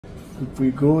If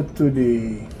we go to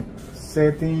the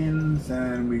settings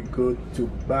and we go to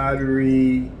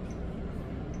battery,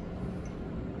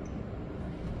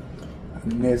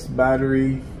 next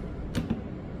battery,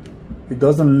 it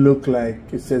doesn't look like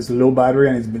it says low battery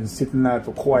and it's been sitting out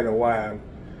for quite a while.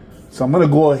 So I'm gonna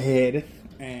go ahead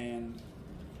and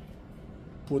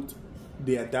put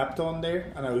the adapter on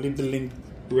there, and I'll leave the link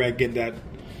where I get that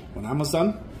on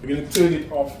Amazon. We're gonna turn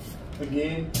it off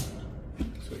again,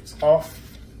 so it's off.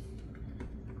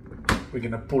 We're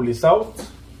gonna pull this out.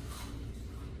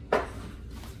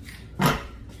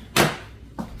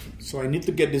 So I need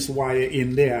to get this wire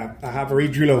in there. I have already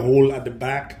drilled a hole at the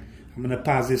back. I'm gonna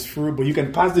pass this through, but you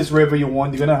can pass this wherever you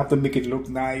want. You're gonna have to make it look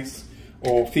nice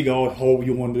or figure out how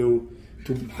you want to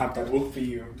have that work for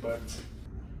you. But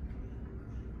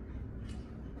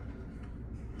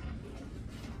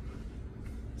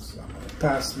so I'm gonna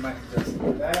pass my just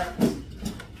like that.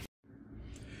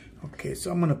 Okay,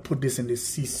 so I'm gonna put this in the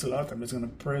C slot. I'm just gonna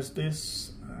press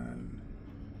this and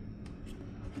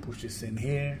push this in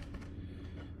here,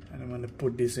 and I'm gonna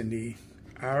put this in the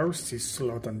RC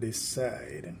slot on this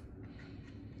side,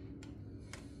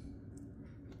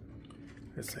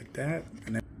 just like that.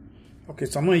 And then, okay,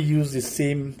 so I'm gonna use the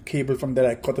same cable from that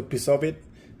I cut a piece of it,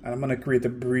 and I'm gonna create a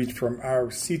bridge from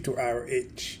RC to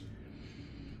RH.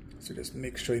 So just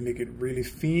make sure you make it really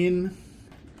thin.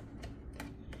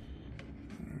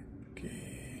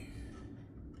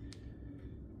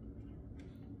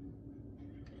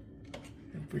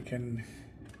 We can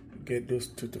get those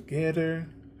two together.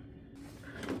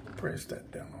 Press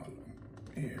that down.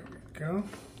 Here we go.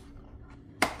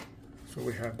 So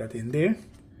we have that in there,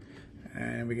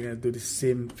 and we're gonna do the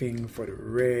same thing for the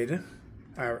red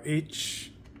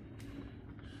RH.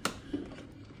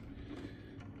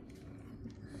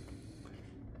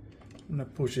 I'm gonna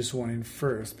push this one in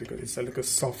first because it's a little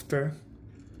softer,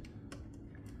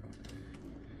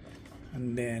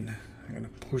 and then I'm gonna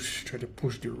try to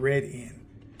push the red in.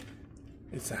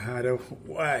 It's a harder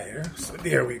wire, so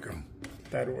there we go.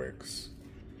 That works.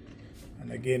 And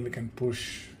again, we can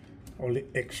push all the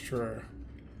extra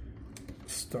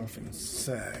stuff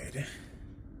inside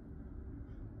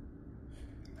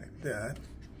like that.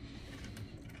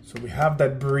 So we have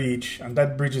that bridge, and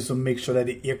that bridge is to make sure that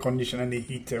the air conditioner and the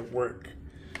heater work.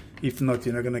 If not,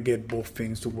 you're not gonna get both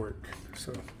things to work.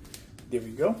 So there we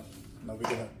go. Now we're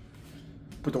gonna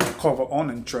put our cover on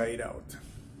and try it out.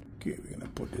 Okay, we're gonna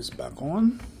put this back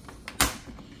on.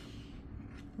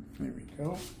 There we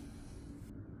go.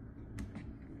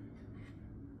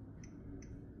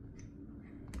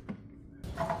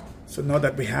 So now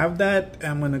that we have that,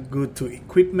 I'm gonna go to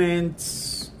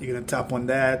equipment. You're gonna tap on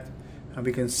that, and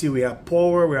we can see we have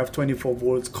power. We have 24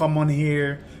 volts. Come on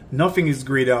here. Nothing is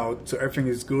grayed out, so everything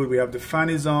is good. We have the fan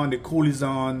is on, the cool is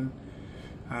on.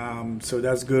 So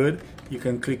that's good. You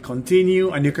can click continue,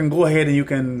 and you can go ahead and you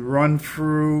can run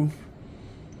through,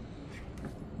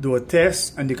 do a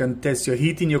test, and you can test your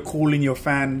heating, your cooling, your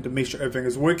fan to make sure everything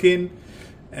is working.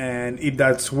 And if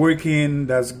that's working,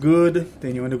 that's good.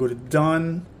 Then you want to go to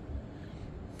done,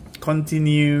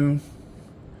 continue,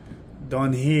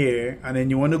 done here, and then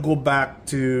you want to go back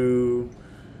to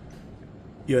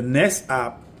your Nest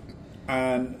app.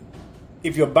 And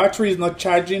if your battery is not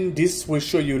charging, this will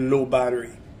show you low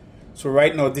battery. So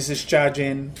right now this is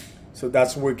charging, so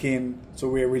that's working, so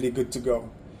we're really good to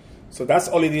go. So that's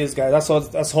all it is, guys.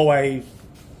 That's how I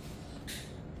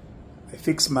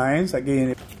fix mine.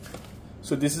 Again,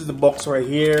 so this is the box right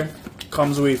here. It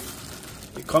comes with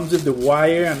the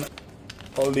wire and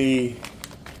all the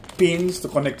pins to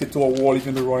connect it to a wall if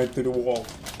you want to run it to the wall,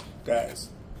 guys.